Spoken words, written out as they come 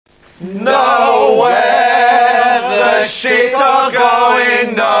Nowhere, the shit are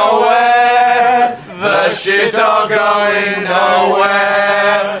going nowhere. The shit are going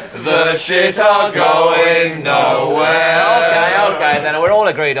nowhere. The shit are going nowhere. OK, then we're all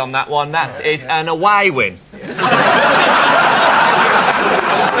agreed on that one. That is an away win.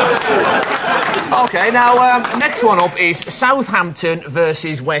 OK, now, next one up is Southampton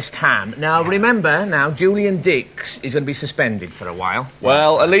versus West Ham. Now, remember, Julian Dix is going to be suspended for a while.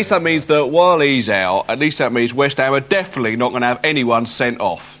 Well, at least that means that while he's out, at least that means West Ham are definitely not going to have anyone sent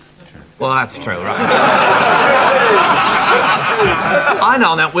off. Well, that's true, right? I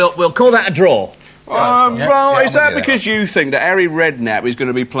know that. We'll call that a draw. Is that because you think that Harry Redknapp is going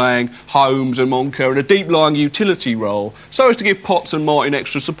to be playing Holmes and Moncur in a deep-lying utility role so as to give Potts and Martin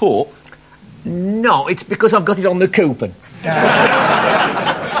extra support? No, it's because I've got it on the coupon.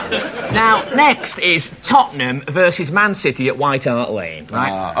 Now, next is Tottenham versus Man City at White Hart Lane,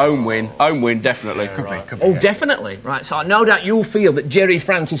 right? Home win, definitely. Could be, definitely, right. So no doubt you'll feel that Jerry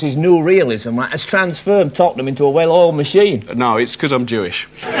Francis's new realism, right, has transformed Tottenham into a well-oiled machine. No, it's because I'm Jewish.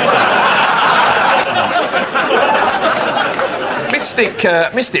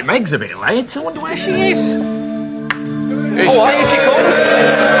 Mystic Meg's a bit late. I wonder where she is. Here she comes.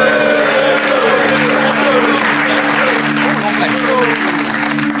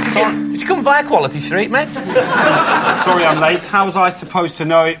 Did you come via Quality Street, Meg? Sorry I'm late. How was I supposed to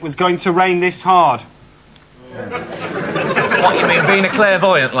know it was going to rain this hard? What, you mean being a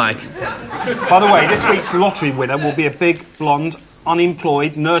clairvoyant, like? By the way, this week's lottery winner will be a big, blonde,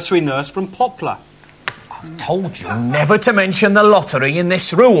 unemployed nursery nurse from Poplar. I've told you never to mention the lottery in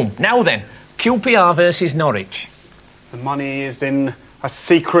this room. Now then, QPR versus Norwich. The money is in a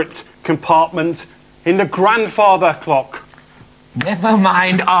secret compartment in the grandfather clock. Never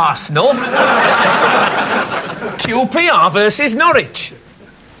mind Arsenal. QPR versus Norwich.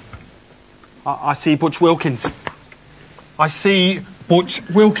 I see Butch Wilkins. I see Butch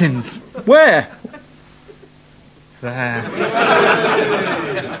Wilkins. Where? There.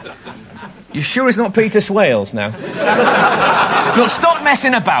 You sure it's not Peter Swales now? Look, stop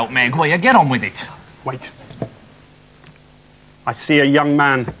messing about, Meg, will you? Get on with it. Wait. I see a young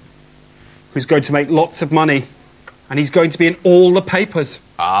man who's going to make lots of money, and he's going to be in all the papers.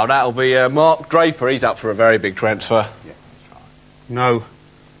 Oh, that'll be Mark Draper. He's up for a very big transfer. Yeah, that's right. No.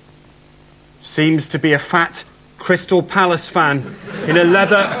 Seems to be a fat Crystal Palace fan in a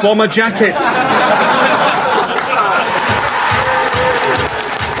leather bomber jacket.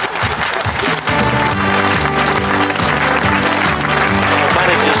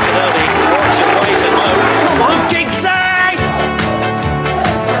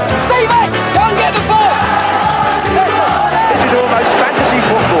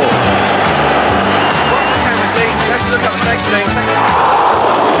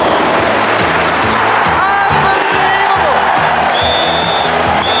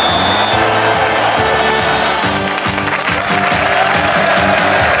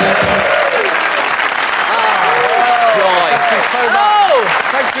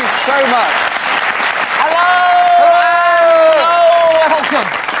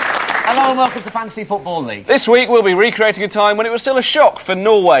 Hello and welcome to Fantasy Football League. This week we'll be recreating a time when it was still a shock for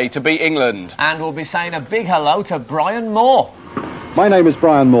Norway to beat England. And we'll be saying a big hello to Brian Moore. My name is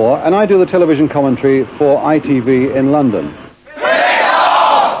Brian Moore and I do the television commentary for ITV in London.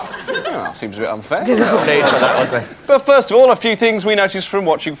 Oh, seems a bit unfair. But first of all, a few things we noticed from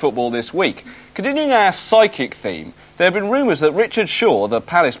watching football this week. Continuing our psychic theme, there have been rumours that Richard Shaw, the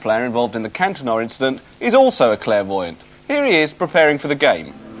Palace player involved in the Cantona incident, is also a clairvoyant. Here he is, preparing for the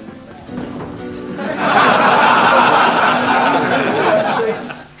game.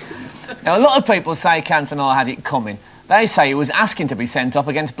 Now, a lot of people say Cantona had it coming. They say he was asking to be sent off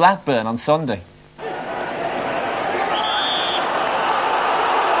against Blackburn on Sunday.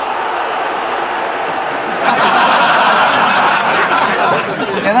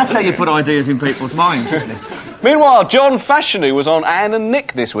 Yeah, that's how you put ideas in people's minds, isn't it? Meanwhile, John Fashanu was on Anne and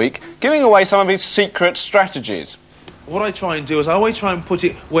Nick this week, giving away some of his secret strategies. What I try and do is I always try and put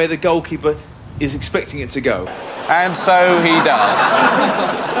it where the goalkeeper is expecting it to go. And so he does.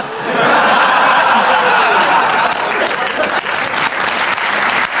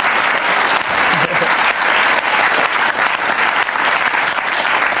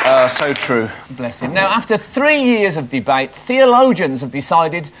 So true. Bless him. Now, after 3 years of debate, theologians have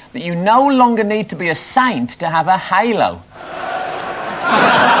decided that you no longer need to be a saint to have a halo.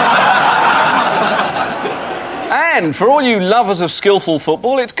 And for all you lovers of skillful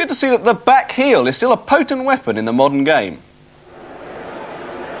football, it's good to see that the back heel is still a potent weapon in the modern game.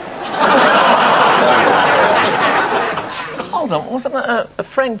 Hold on, wasn't that a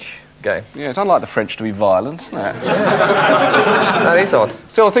French game. Yeah, it's unlike the French to be violent, isn't it? That is odd.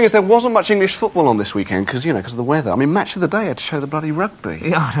 Still, the thing is, there wasn't much English football on this weekend because of the weather. I mean, Match of the Day had to show the bloody rugby.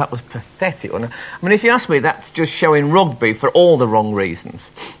 Yeah, that was pathetic, wasn't it? I mean, if you ask me, that's just showing rugby for all the wrong reasons.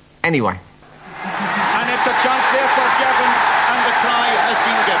 Anyway. And it's a chance there for Gavin, and the cry has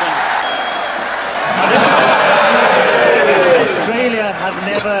been given. Australia have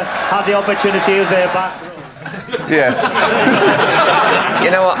never had the opportunity of their back. Yes. You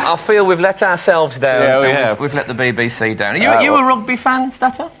know what? I feel we've let ourselves down. Yeah, we have. We've let the BBC down. Are you a rugby fan,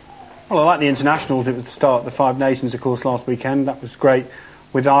 Statter? Well, I like the internationals. It was the start of the Five Nations, of course, last weekend. That was great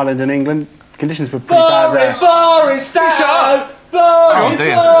with Ireland and England. Conditions were pretty bad there. Boring, Statter! Oh,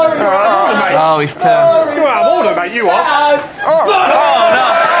 dear. Oh, he's turned. You're out of order, mate, you are. Oh, no.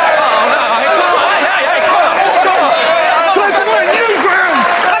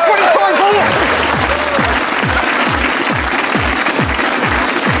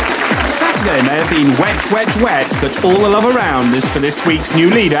 Saturday may have been wet, but all the love around is for this week's new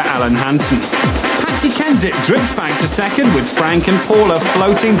leader, Alan Hansen. Patsy Kensit drifts back to second with Frank and Paula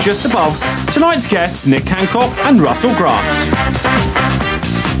floating just above tonight's guests Nick Hancock and Russell Grant.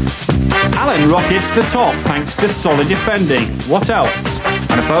 Alan rockets the top thanks to solid defending. What else?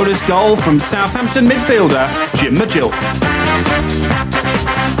 And a bonus goal from Southampton midfielder Jim Magill.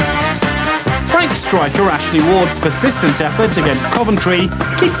 Frank striker Ashley Ward's persistent effort against Coventry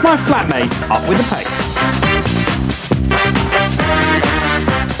keeps my flatmate up with the pace.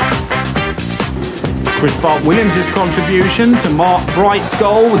 Chris Bart Williams' contribution to Mark Bright's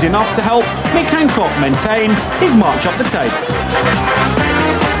goal was enough to help Nick Hancock maintain his march up the table.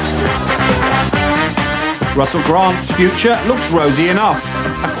 Russell Grant's future looks rosy enough.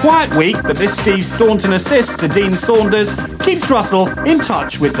 A quiet week, but this Steve Staunton assist to Dean Saunders keeps Russell in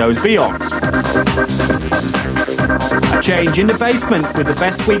touch with those beyond. A change in the basement with the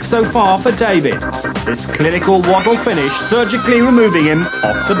best week so far for David. This clinical waddle finish surgically removing him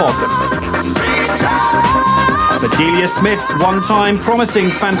off the bottom. Baddiel Smith's one-time promising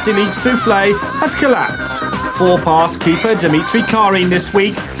Fancy League souffle has collapsed. Four-pass keeper Dimitri Karin this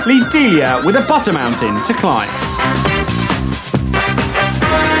week leaves Delia with a butter mountain to climb.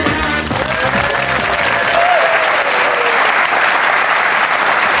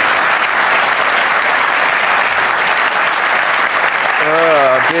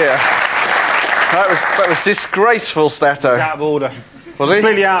 Yeah. That was disgraceful, Stato. Out of order. Was he?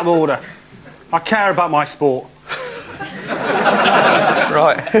 Completely out of order. I care about my sport.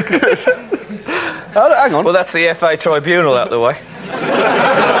 Right. Hang on. Well, that's the FA tribunal out the way.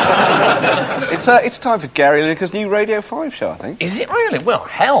 It's time for Gary Lineker's new Radio 5 show, I think. Is it really? Well,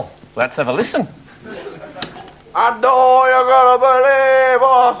 hell, let's have a listen. I know you're gonna believe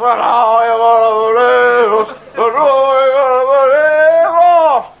us, I know you're gonna believe us, I know you're gonna believe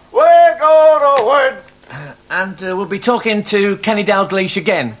us, we're gonna win. And we'll be talking to Kenny Dalglish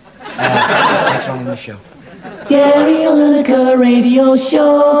again later on in the show. Gary Lineker radio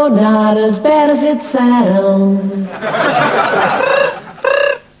show, not as bad as it sounds.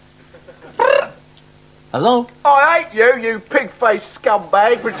 Hello? I hate you, you pig-faced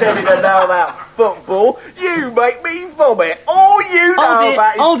scumbag pretending to know about football. You make me vomit. All you know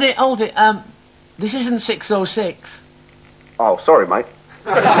about is... Hold it. This isn't 606. Oh, sorry, mate.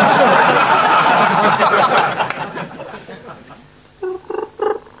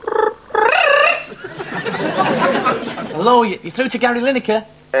 Hello, you're through to Gary Lineker?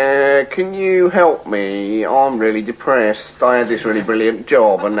 Can you help me? I'm really depressed. I had this really brilliant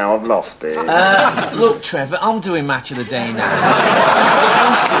job and now I've lost it. Look, Trevor, I'm doing Match of the Day now.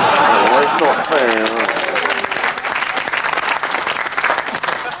 Oh, it's not fair.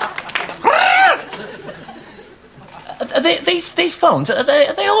 These phones, are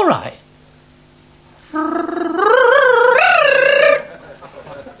they all right?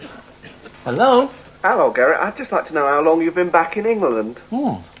 Hello? Hello, Garrett. I'd just like to know how long you've been back in England.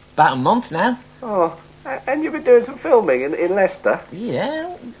 About a month now. Oh, and you've been doing some filming in Leicester? Yeah,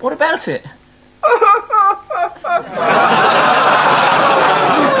 what about it?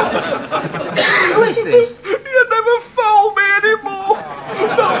 Who is this? You never fool me anymore.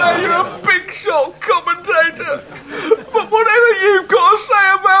 Not now you're a big shot commentator. But whatever you've got to say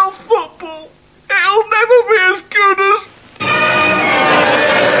about football, it'll never be as good as...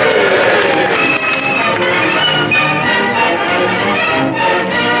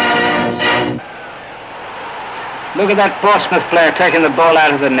 Look at that Portsmouth player taking the ball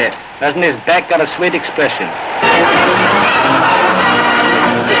out of the net. Hasn't his back got a sweet expression?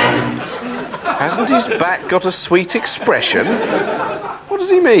 Hasn't his back got a sweet expression? What does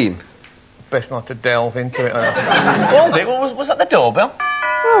he mean? Best not to delve into it. Hold it, was that the doorbell?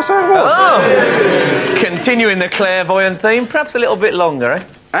 Oh, so it was. Oh, continuing the clairvoyant theme, perhaps a little bit longer, eh?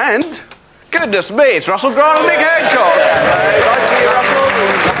 And, goodness me, it's Russell Grant and Nick Hancock. Nice to meet you, Russell.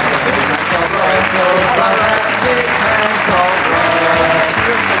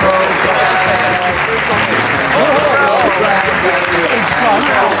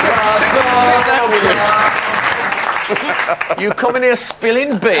 You coming here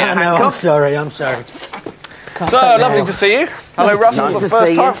spilling beer, No, Hancock? I'm sorry. So, lovely to see you. Hello, Russell. Nice the to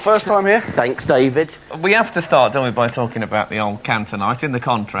see you. first time here. Thanks, David. We have to start, don't we, by talking about the old Cantonite in the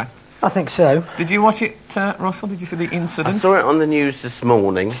contract. I think so. Did you watch it, Russell? Did you see the I incident? saw it on the news this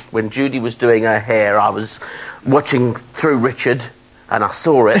morning when Judy was doing her hair. I was watching through Richard, and I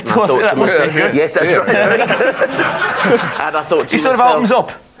saw it. And I thought to myself, yes, that's right. And I thought to He sort of myself, opens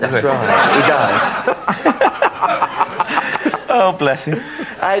up. That's right. He does. Oh, bless him.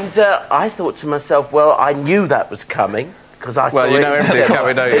 And I thought to myself, well, I knew that was coming because I saw Well, you it know in everything's December.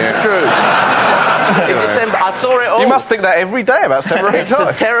 coming, don't you? It's true. In December, I saw it all. You must think that every day about 7 or 8 It's a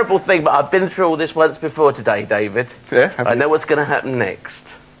times. terrible thing, but I've been through all this once before today, David. Yeah, have I you? know what's going to happen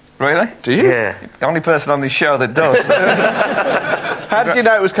next. Really? Do you? Yeah. The only person on this show that does. How did you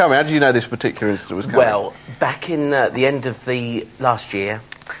know it was coming? How did you know this particular incident was coming? Well, back in the end of the last year,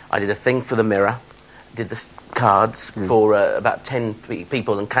 I did a thing for the Mirror, did the cards for about 10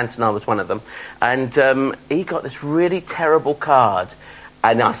 people, and Cantona was one of them. And he got this really terrible card.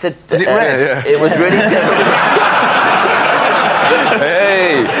 And I said... Was it red? It was really terrible.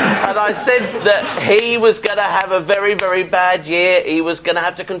 Hey! And I said that he was going to have a very, very bad year. He was going to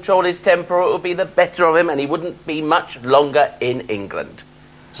have to control his temper, or it would be the better of him, and he wouldn't be much longer in England.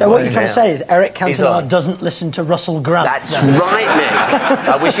 So what you're trying to say is Eric He's Cantona on. doesn't listen to Russell Grant. That's right, Nick.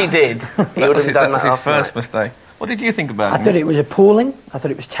 I wish he did. He would have done that was his last first night. mistake. What did you think about I it? thought it was appalling. I thought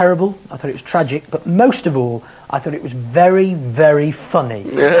it was terrible. I thought it was tragic. But most of all, I thought it was very, very funny. It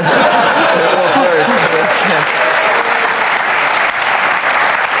was very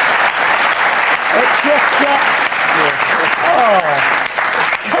It's just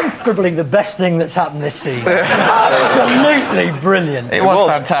comfortably the best thing that's happened this season. Absolutely brilliant. It was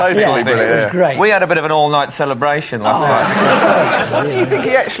fantastic. totally wasn't it? brilliant, It was great. We had a bit of an all-night celebration last night. What do you think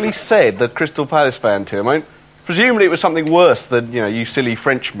he actually said, the Crystal Palace fan, to him? I mean, presumably it was something worse than, you silly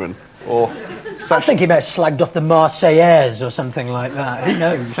Frenchman, or... I think he may have slagged off the Marseillaise or something like that. Who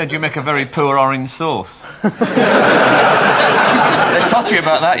knows? Said you make a very poor orange sauce. They taught you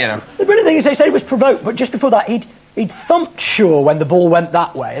about that, you know. The brilliant thing is they said he was provoked, but just before that he'd thumped Shaw when the ball went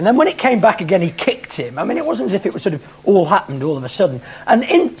that way, and then when it came back again he kicked him. I mean, it wasn't as if it was sort of all happened all of a sudden. And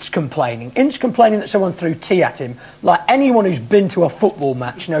Ince complaining that someone threw tea at him. Like anyone who's been to a football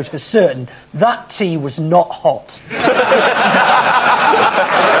match knows for certain that tea was not hot.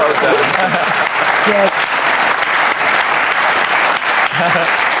 Yeah.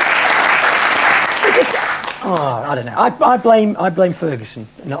 I don't know. I blame Ferguson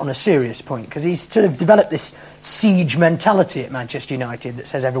on a serious point, because he's sort of developed this siege mentality at Manchester United that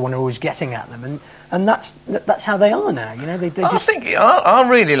says everyone are always getting at them, and that's how they are now. You know, they just. I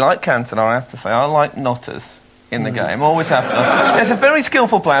really like Cantona, I have to say. I like Notters in the game. Always have to. He's a very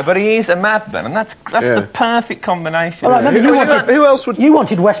skillful player, but he is a madman, and that's the perfect combination. Well, I remember who else would... You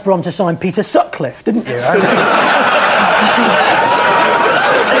wanted West Brom to sign Peter Sutcliffe, didn't you?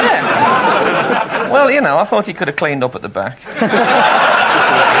 Well, I thought he could have cleaned up at the back.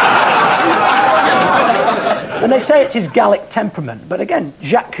 And they say it's his Gallic temperament, but again,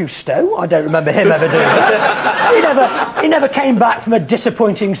 Jacques Cousteau, I don't remember him ever doing that. He never came back from a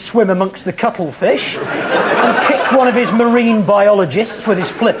disappointing swim amongst the cuttlefish and kicked one of his marine biologists with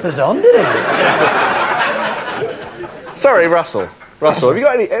his flippers on, did he? Sorry, Russell, have you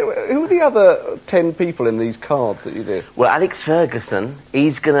got any... Who are the other 10 people in these cards that you did? Well, Alex Ferguson,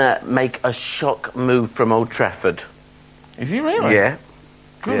 he's going to make a shock move from Old Trafford. Is he really? Yeah.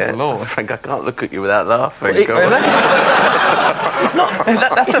 Good Lord. Frank, I can't look at you without laughing. Really?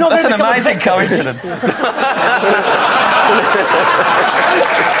 That's an amazing coincidence.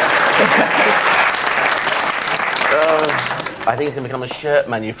 I think he's going to become a shirt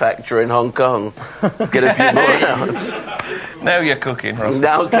manufacturer in Hong Kong. Get a few more out. Now you're cooking, Russell.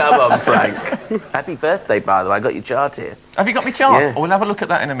 Now come on, Frank. Happy birthday, by the way. I got your chart here. Have you got me chart? Yeah. Oh, we'll have a look at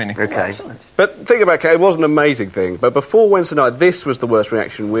that in a minute. Okay. But think about it, it was an amazing thing. But before Wednesday night, this was the worst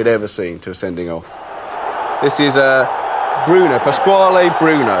reaction we'd ever seen to a sending off. This is Pasquale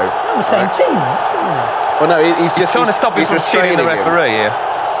Bruno. On the same team. Well, no, he's just trying to stop him from cheating the referee here.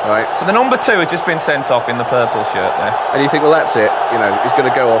 Right. So the number 2 has just been sent off in the purple shirt there. And you think, well, that's it. He's going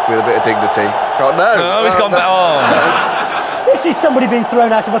to go off with a bit of dignity. No, he's gone back. Oh, no. This is somebody being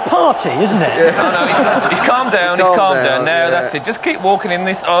thrown out of a party, isn't it? Yeah. Oh, no, he's calmed down, he's calmed down. Now, that's it. Just keep walking in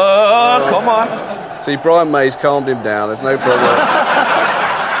this... Oh, come on. See, Brian May's calmed him down. There's no problem.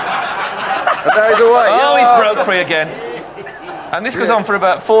 And now he's away. Oh, he's broke free again. And this goes on for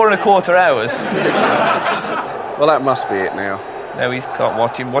about 4¼ hours. Well, that must be it now. Now he's can't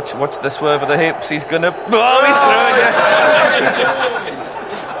watch him. Watch the swerve of the hips. He's gonna... Oh, he's through again.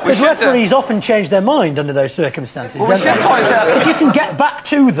 Because referees often change their mind under those circumstances. Well, we should point out... If you can get back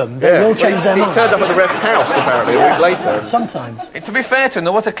to them, they will change their mind. He turned up at the ref's house, apparently, a week later. Sometimes. To be fair to him,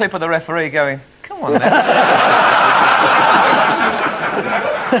 there was a clip of the referee going, come on then.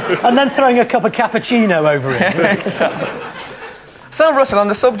 And then throwing a cup of cappuccino over it. So, Russell, on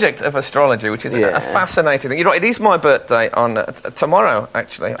the subject of astrology, which is a fascinating thing, you're right, it is my birthday on tomorrow,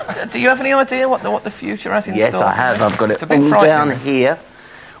 actually. Do you have any idea what the future has in store? Yes, I have. I've got it all down here.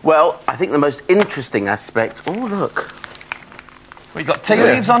 Well, I think the most interesting aspect... Oh, look. Well, you've got tea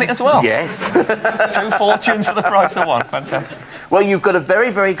leaves on it as well? Yes. 2 fortunes for the price of one. Fantastic. Well, you've got a very,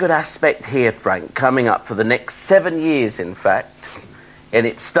 very good aspect here, Frank, coming up for the next 7 years, in fact. And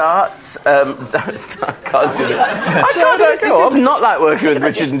it starts... I can't do it. I can't do it. I'm not like working with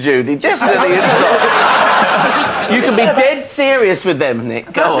Richard and Judy. Definitely is not. You can be dead serious with them,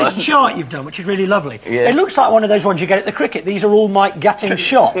 Nick. Go on. This chart you've done, which is really lovely. Yeah. It looks like one of those ones you get at the cricket. These are all Mike Gatting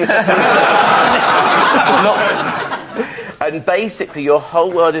shots. And basically, your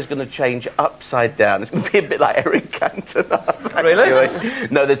whole world is going to change upside down. It's going to be a bit like Eric Cantona. Really?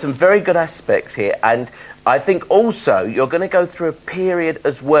 No, there's some very good aspects here. And I think also you're going to go through a period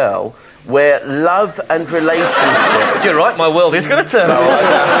as well where love and relationship... You're right, my world is going to turn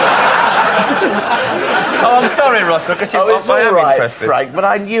Oh, I'm sorry, Russell, because I am interested. Frank, but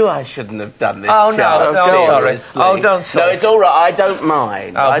I knew I shouldn't have done this. Oh, no, sorry. Oh, don't say. No, it's all right. I don't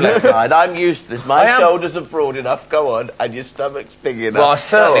mind. Oh, I don't mind. I'm used to this. My shoulders are broad enough. Go on. And your stomach's big enough. Well, I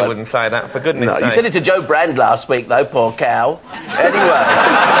certainly wouldn't say that, for goodness sake. You said it to Joe Brand last week, though, poor cow. Anyway.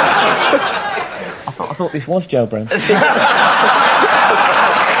 I thought this was Joe Brand. Let's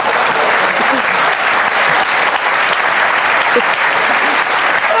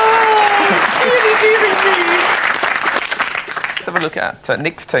have a look at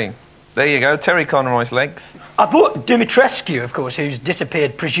Nick's team. There you go, Terry Conroy's legs. I bought Dumitrescu, of course, who's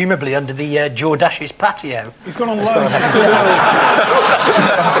disappeared presumably under the Jordash's patio. He's gone on loan to Seville.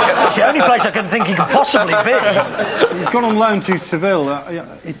 It's the only place I can think he could possibly be. He's gone on loan to Seville.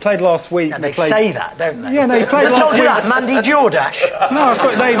 He played last week. And they say that, don't they? Yeah, no, he played last week. That, Mandy Jordash. No,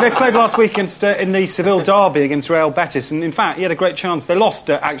 they played last week in the Seville derby against Real Betis, and in fact, he had a great chance. They lost,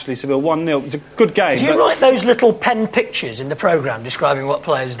 actually, Seville 1-0. It was a good game. Do you write those little pen pictures in the programme describing what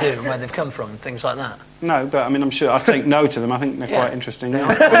players do and where they've come from and things like that? No, but I mean, I'm sure I take note of them. I think they're quite interesting.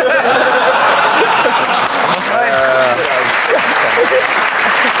 Let's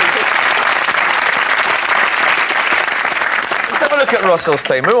have a look at Russell's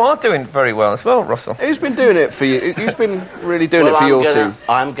team, who are doing very well as well, Russell. Who's been doing it for you? Who's been really doing it for your team?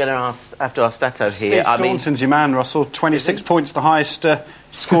 I'm going to have to ask Stato here. Steve Staunton's your man, Russell. 26 points, the highest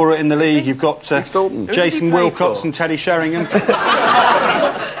scorer in the league. You've got Jason Wilcox and Teddy Sheringham.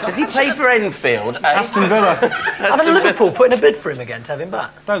 Has he played for Enfield? Aston Villa. Haven't Liverpool put in a bid for him again to have him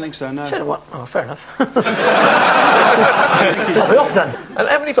back? Don't think so, no. Oh, fair enough. I'll be off then. And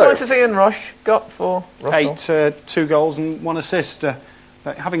how many points has Ian Rush got for Russell? 8, 2 goals and 1 assist.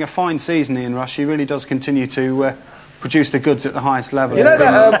 Having a fine season, Ian Rush, he really does continue to produce the goods at the highest level. You know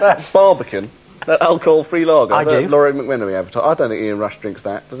that Barbican, that alcohol-free lager that Laurie McMenery advertised? I don't think Ian Rush drinks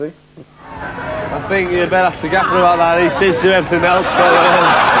that, does he? I think you'd better ask the gaffer about that. He seems to do everything else, so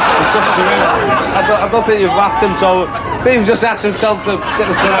it's up to him. I don't think you've asked him, so I think you've just asked him to tell him to get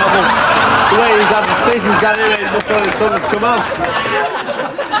the sun out. The way he's had the season's anyway, he must want his son to come out.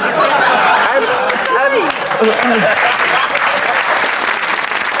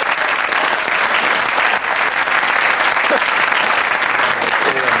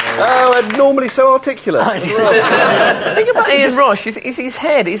 Oh, and normally so articulate. Think about Ian Rush. Is his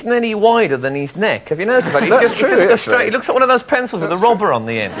head isn't any wider than his neck? Have you noticed that? That's true. He looks like one of those pencils with a robber on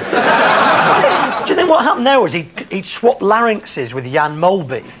the end. Do you think what happened there was he'd swapped larynxes with Jan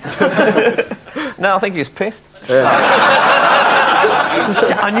Molby? No, I think he was pissed. Yeah.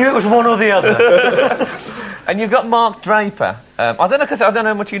 I knew it was one or the other. And you've got Mark Draper. I don't know, because I don't know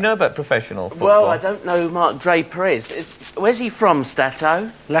how much you know about professional football. Well, I don't know who Mark Draper is. Where's he from,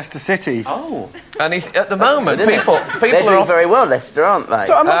 Stato? Leicester City. Oh. And he's, at the moment, people They're doing very well, Leicester, aren't they?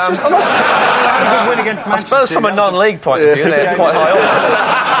 So I must had a good win against Manchester. I suppose from a non-league point of view, they're quite high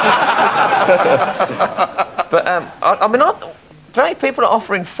up. But, Drape, people are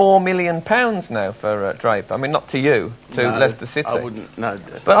offering £4 million now for Drape. I mean, not to you, to Leicester City. I wouldn't know.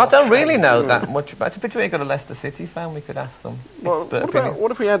 But I don't really know that much about it. It's a bit we've got a Leicester City fan, we could ask them. Well,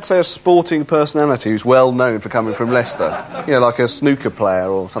 what if we had, say, a sporting personality who's well known for coming from Leicester? You know, like a snooker player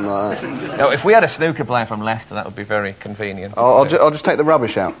or something like that. No, if we had a snooker player from Leicester, that would be very convenient. I'll just take the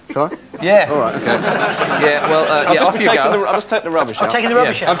rubbish out, shall I? Yeah. All right, okay. Yeah, well, off you go. I'll just take the rubbish out. I'm taking the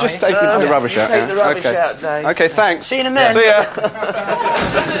rubbish out. I'm just taking the rubbish out. Take the rubbish out, Dave. Okay, thanks. See you in a minute. See ya.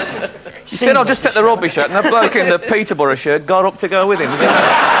 You said I'll just take the rubbish out, and that bloke in the Peterborough shirt got up to go with him.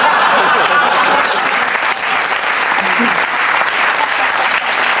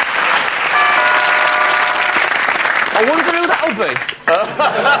 I wonder who that'll be.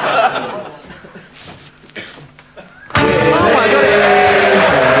 Oh my God.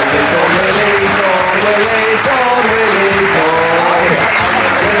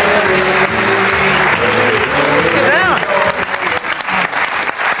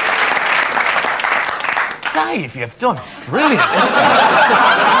 Dave, you've done brilliant this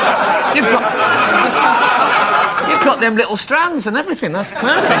time. You've got them little strands and everything, that's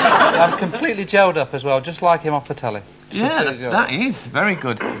perfect. I'm completely gelled up as well, just like him off the telly. Yeah, that is very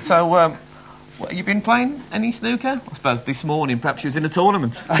good. So, what, have you been playing any snooker? I suppose this morning perhaps you was in a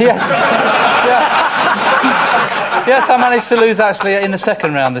tournament. Yes. Yes, I managed to lose actually in the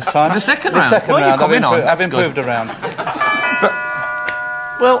second round this time. In the second round? The second Well, round. I've That's improved a round. But,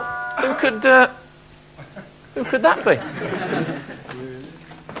 well, who could that be?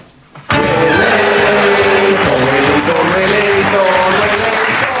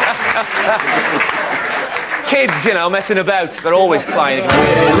 Kids, you know, messing about. They're always playing.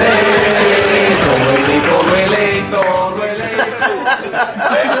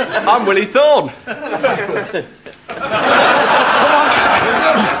 I'm Willie Thorne.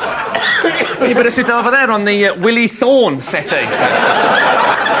 Well, you better sit over there on the Willie Thorne settee.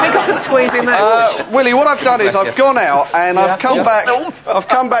 I think I can squeeze in there. Willie, what I've done is I've gone out and I've come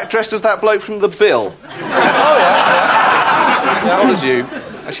back dressed as that bloke from The Bill. Oh, yeah. How old is you?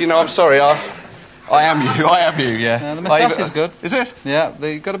 Actually, no, I'm sorry. I am you, yeah. The moustache is good. Is it? Yeah,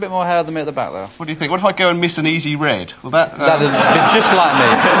 you've got a bit more hair than me at the back, though. What do you think? What if I go and miss an easy red? Will that... That'd be just like me.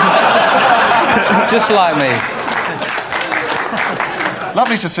 Just like me.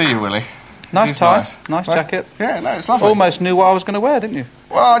 Lovely to see you, Willie. Nice tie, nice jacket. Yeah, no, it's lovely. Almost knew what I was going to wear, didn't you?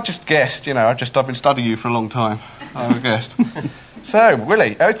 Well, I just guessed, you know, I've been studying you for a long time. I guessed. So,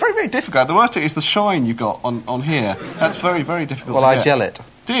 Willie, it's very, very difficult. The worst thing is the shine you've got on here. That's very, very difficult Well, to I get. gel it.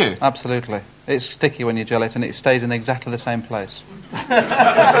 Do you? Absolutely. It's sticky when you gel it, and it stays in exactly the same place.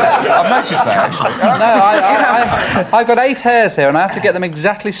 I've noticed that, actually. No, I've got 8 hairs here, and I have to get them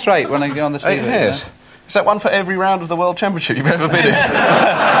exactly straight when I go on the TV. 8 hairs? You know? Is that one for every round of the World Championship you've ever been in?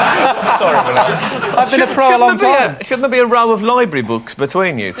 Sorry, Willie. I've been a pro a long time. Shouldn't there be a row of library books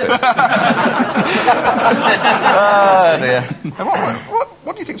between you two? Oh, dear.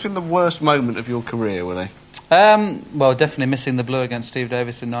 What do you think's been the worst moment of your career, Willie? Well, definitely missing the blue against Steve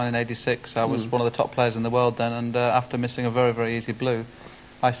Davis in 1986. I was one of the top players in the world then, and after missing a very, very easy blue,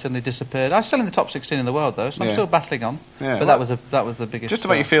 I suddenly disappeared. I was still in the top 16 in the world, though, so I'm still battling on. Yeah, but that was the biggest. Just to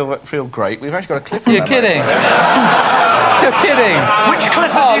make you feel great, we've actually got a clip. You're kidding. You're kidding. Which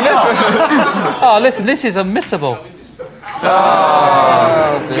clip have you got? Oh, listen, this is unmissable.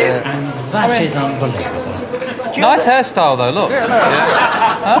 Oh, dear. That is unbelievable. Nice hairstyle, though. Look.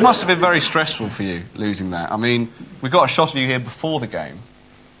 Yeah. It must have been very stressful for you losing that. I mean, we got a shot of you here before the game.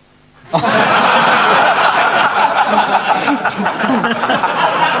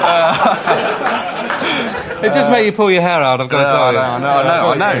 It just makes you pull your hair out, I've got to tell you. I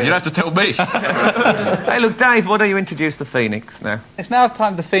know. You don't have to tell me. Hey, look, Dave, why don't you introduce the Phoenix now? It's now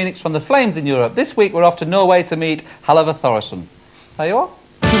time the Phoenix from the Flames in Europe. This week we're off to Norway to meet Hallvar Thoresen. There you are.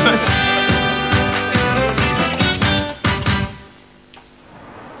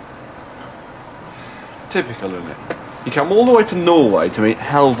 Typical, isn't it? You come all the way to Norway to meet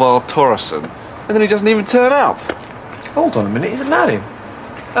Hallvar Thoresen, and then he doesn't even turn up. Hold on a minute, isn't that him?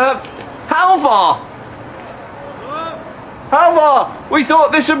 Hallvar! Hallvar, we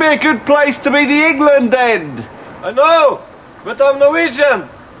thought this would be a good place to be the England end. I know, but I'm Norwegian.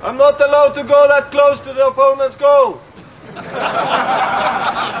 I'm not allowed to go that close to the opponent's goal.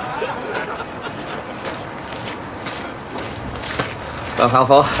 Oh,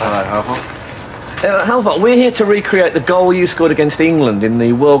 Hallvar. Hello, Hallvar. Hallvar, we're here to recreate the goal you scored against England in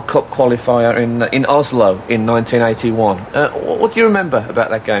the World Cup qualifier in Oslo in 1981. What do you remember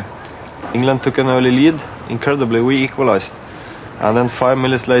about that game? England took an early lead. Incredibly, we equalised. And then 5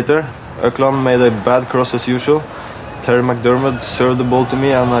 minutes later, Ökland made a bad cross as usual. Terry McDermott served the ball to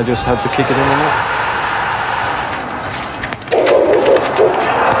me, and I just had to kick it in the net.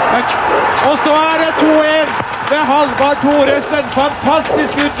 Og så det 2-1 ved Hallvar Thoresen.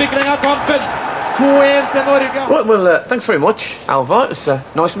 Fantastisk utvikling av kampen. 2-1 til Norge. Right, well, thanks very much, Hallvar. It's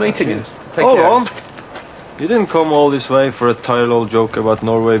nice meeting you. Take Hold care. on. You didn't come all this way for a tired old joke about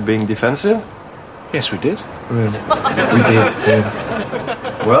Norway being defensive? Yes, we did. We did, yeah.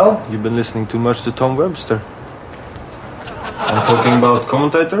 Well, you've been listening too much to Tom Webster. I'm talking about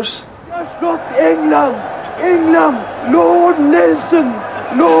commentators. Slått England, Lord Nelson,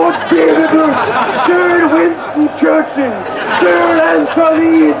 Lord Beaverbrook, Sir Winston Churchill, Sir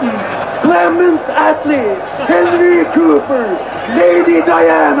Anthony Eden, Clement Attlee, Henry Cooper, Lady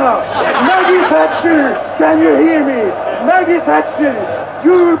Diana, Maggie Thatcher, can you hear me? Maggie Thatcher,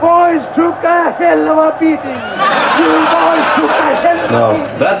 you boys took a hell of a beating. You boys took a hell of a No,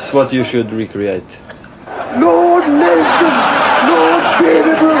 beating. that's what you should recreate. Lord Nelson, Lord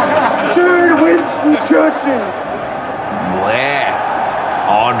Beaverbrook, Sir Winston Churchill. Where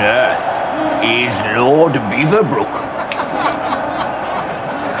on earth is Lord Beaverbrook?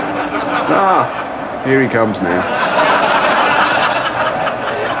 Ah, here he comes now.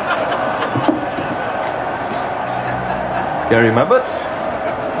 Gary Mabbott?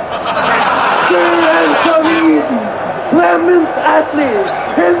 Sir Anthony Eden, Clement Attlee,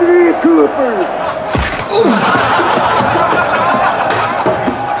 Henry Cooper.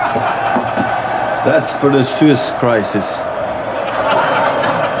 That's for the Suez crisis.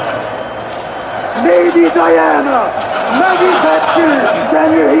 Lady Diana, Maggie Thatcher,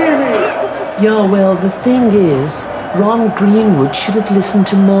 can you hear me? Yeah, well, the thing is, Ron Greenwood should have listened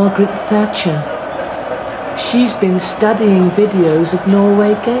to Margaret Thatcher. She's been studying videos of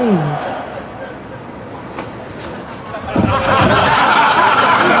Norway games.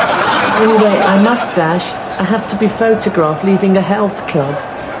 Anyway, I must dash. I have to be photographed leaving a health club.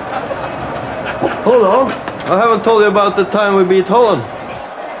 Hold on. I haven't told you about the time we beat Holland.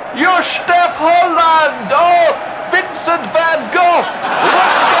 Your step Holland! Oh, Vincent van Gogh!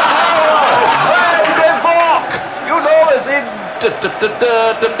 Rutger Van de Valk! You know, as in... the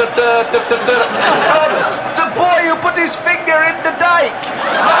boy who put his finger in the dike!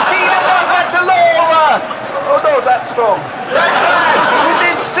 Martina Navratilova! Oh no, that's wrong. We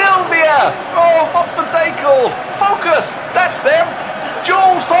did Sylvia! Oh, what's the day called? Focus! That's them!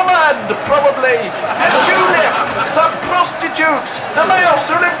 Jules Holland, probably. And Julep, some prostitutes. The mouse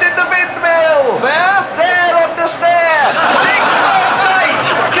who lived in the windmill. Where? There on the stair. Dick Van Dyke.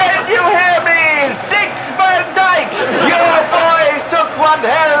 Can you hear me? Dick Van Dyke. Your boys took one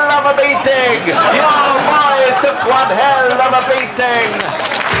hell of a beating. Your boys took one hell of a beating.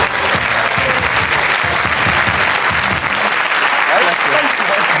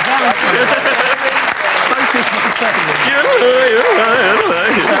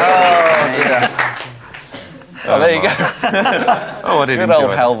 Oh, there you go. Oh, I did Good enjoy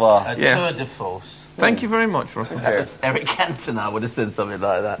old it. Hallvar. A tour de force. Thank you very much, Russell. Eric Cantona would have said something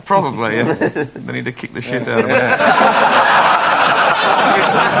like that. Probably, yeah. They need to kick the shit out of me.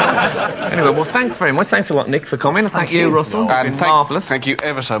 Anyway, well, thanks very much. Thanks a lot, Nick, for coming. Thank you, Russell. And It's been marvellous. Thank you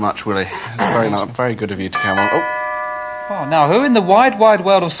ever so much, Willie. It's very nice, very good of you to come on. Oh. Oh, now, who in the wide, wide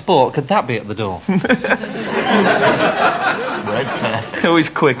world of sport could that be at the door? Always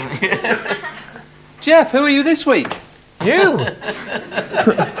quick. Jeff, who are you this week? You! Ladies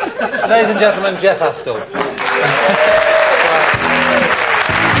and gentlemen, Jeff Astle.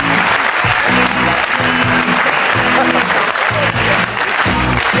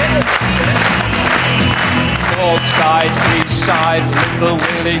 North side, east side, little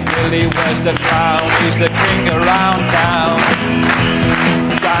Willie, where's the crown? He's the king around town.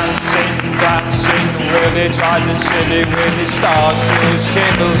 Dancing, Willie, driving silly with his star shoes,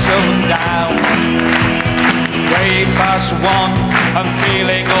 shingles them down. Way past one, I'm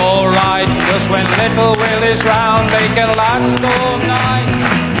feeling alright, cause when little Willie's round, they can last all night.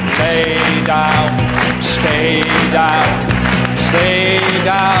 Stay down, stay down, stay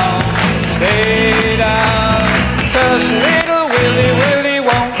down, stay down. Cause little Willie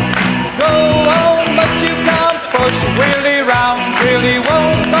won't go home, but you can't push Willie round. Willie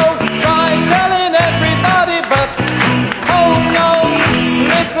won't go, try telling everybody, but oh no,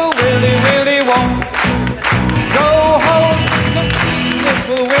 little Willie won't go home.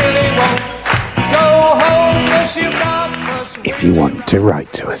 Little Willie won't go home, cause you can't push. If you want to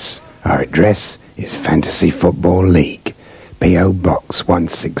write to us, our address is Fantasy Football League, P.O. Box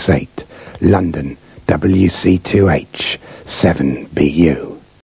 168, London, WC2H 7BU.